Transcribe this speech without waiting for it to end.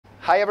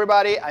Hi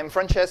everybody, I'm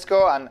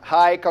Francesco and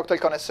hi cocktail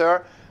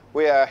connoisseur.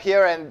 We are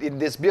here in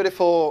this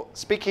beautiful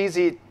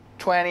speakeasy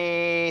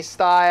 20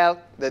 style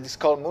that is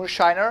called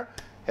Mooshiner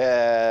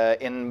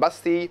in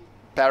Bastille,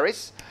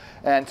 Paris.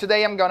 And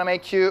today I'm gonna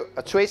make you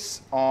a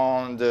twist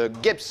on the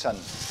Gibson.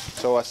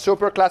 So a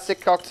super classic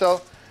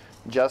cocktail,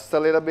 just a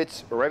little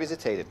bit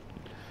revisited.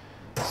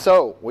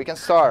 So we can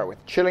start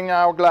with chilling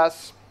our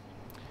glass.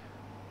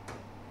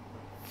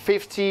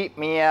 50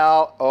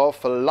 ml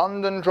of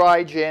London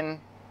dry gin.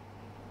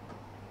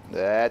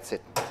 That's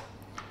it.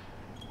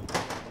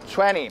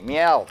 20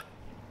 ml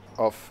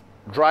of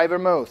dry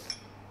vermouth.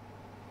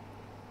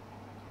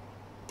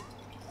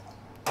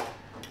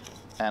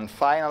 And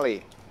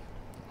finally,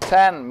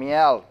 10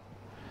 ml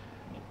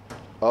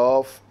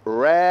of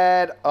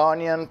red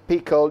onion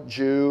pickled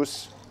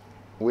juice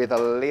with a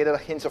little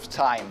hint of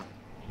thyme.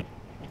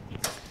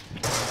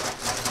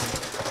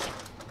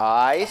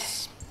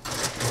 Ice.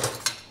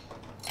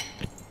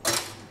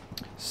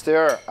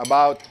 Stir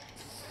about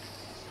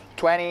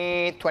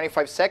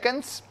 20-25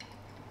 seconds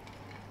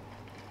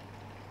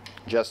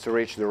just to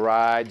reach the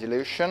right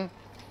dilution.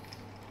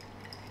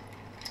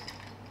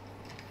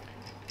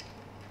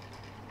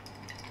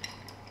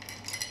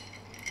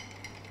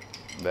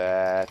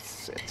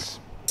 That's it.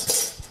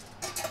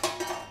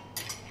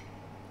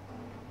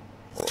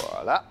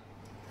 Voila.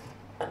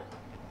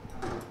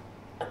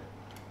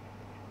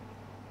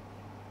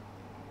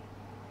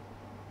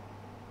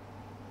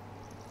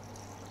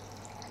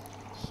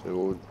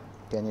 So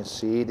can you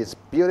see this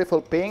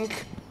beautiful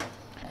pink?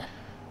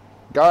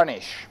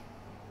 Garnish.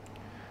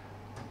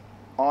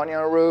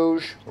 Onion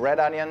rouge, red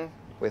onion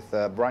with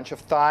a branch of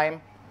thyme.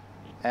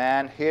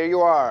 And here you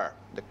are,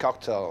 the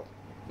cocktail.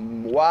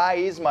 Why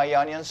is my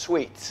onion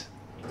sweet?